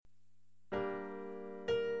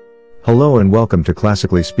Hello and welcome to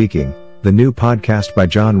Classically Speaking, the new podcast by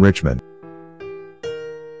John Richmond.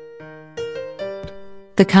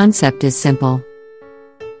 The concept is simple.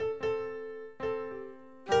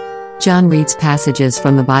 John reads passages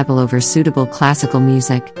from the Bible over suitable classical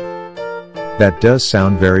music. That does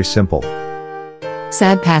sound very simple.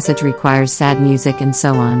 Sad passage requires sad music and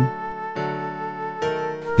so on.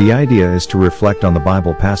 The idea is to reflect on the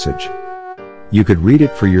Bible passage. You could read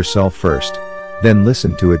it for yourself first, then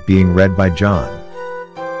listen to it being read by John.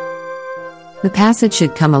 The passage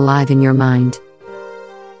should come alive in your mind.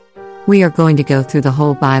 We are going to go through the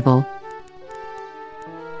whole Bible.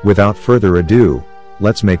 Without further ado,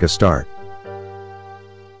 let's make a start.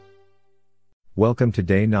 Welcome to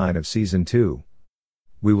day 9 of season 2.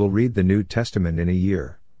 We will read the New Testament in a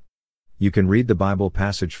year. You can read the Bible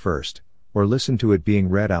passage first, or listen to it being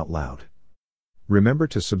read out loud. Remember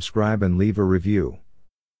to subscribe and leave a review.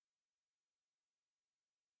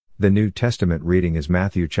 The New Testament reading is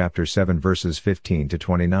Matthew chapter 7 verses 15 to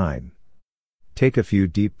 29. Take a few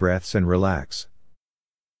deep breaths and relax.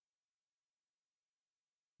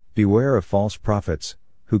 Beware of false prophets,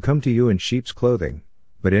 who come to you in sheep's clothing,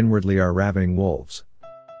 but inwardly are ravening wolves.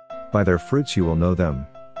 By their fruits you will know them.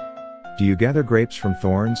 Do you gather grapes from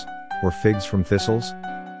thorns, or figs from thistles?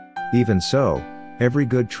 Even so, every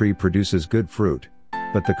good tree produces good fruit,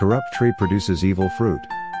 but the corrupt tree produces evil fruit.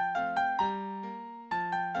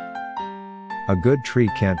 A good tree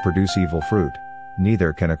can't produce evil fruit,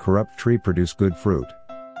 neither can a corrupt tree produce good fruit.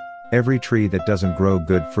 Every tree that doesn't grow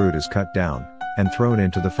good fruit is cut down, and thrown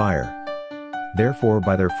into the fire. Therefore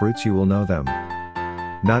by their fruits you will know them.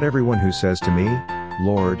 Not everyone who says to me,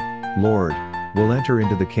 Lord, Lord, will enter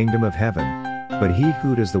into the kingdom of heaven, but he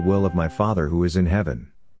who does the will of my Father who is in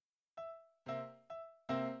heaven.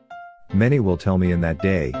 Many will tell me in that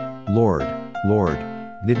day, Lord, Lord,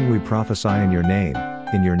 didn't we prophesy in your name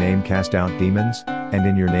cast out demons, and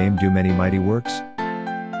in your name do many mighty works?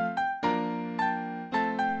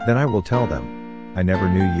 Then I will tell them, I never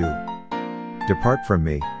knew you. Depart from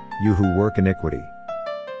me, you who work iniquity.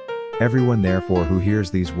 Everyone therefore who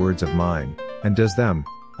hears these words of mine, and does them,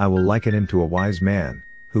 I will liken him to a wise man,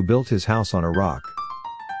 who built his house on a rock.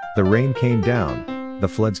 The rain came down, the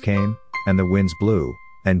floods came, and the winds blew,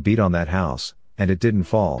 and beat on that house, and it didn't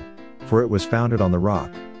fall, for it was founded on the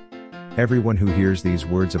rock. Everyone who hears these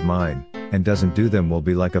words of mine, and doesn't do them will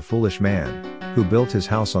be like a foolish man, who built his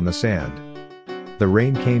house on the sand. The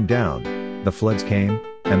rain came down, the floods came,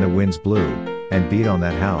 and the winds blew, and beat on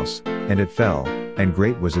that house, and it fell, and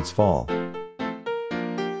great was its fall.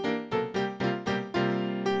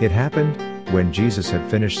 It happened, when Jesus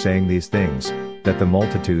had finished saying these things, that the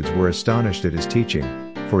multitudes were astonished at his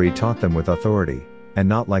teaching, for he taught them with authority, and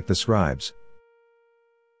not like the scribes.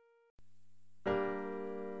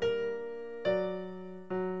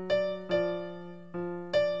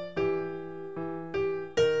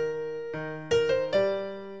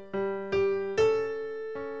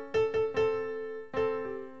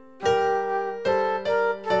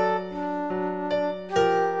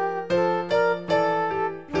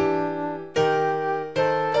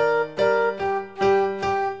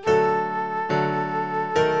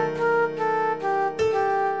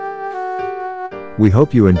 We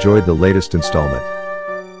hope you enjoyed the latest installment.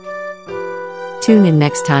 Tune in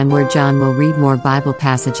next time where John will read more Bible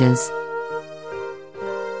passages.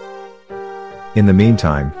 In the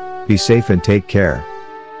meantime, be safe and take care.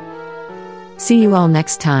 See you all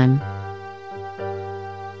next time.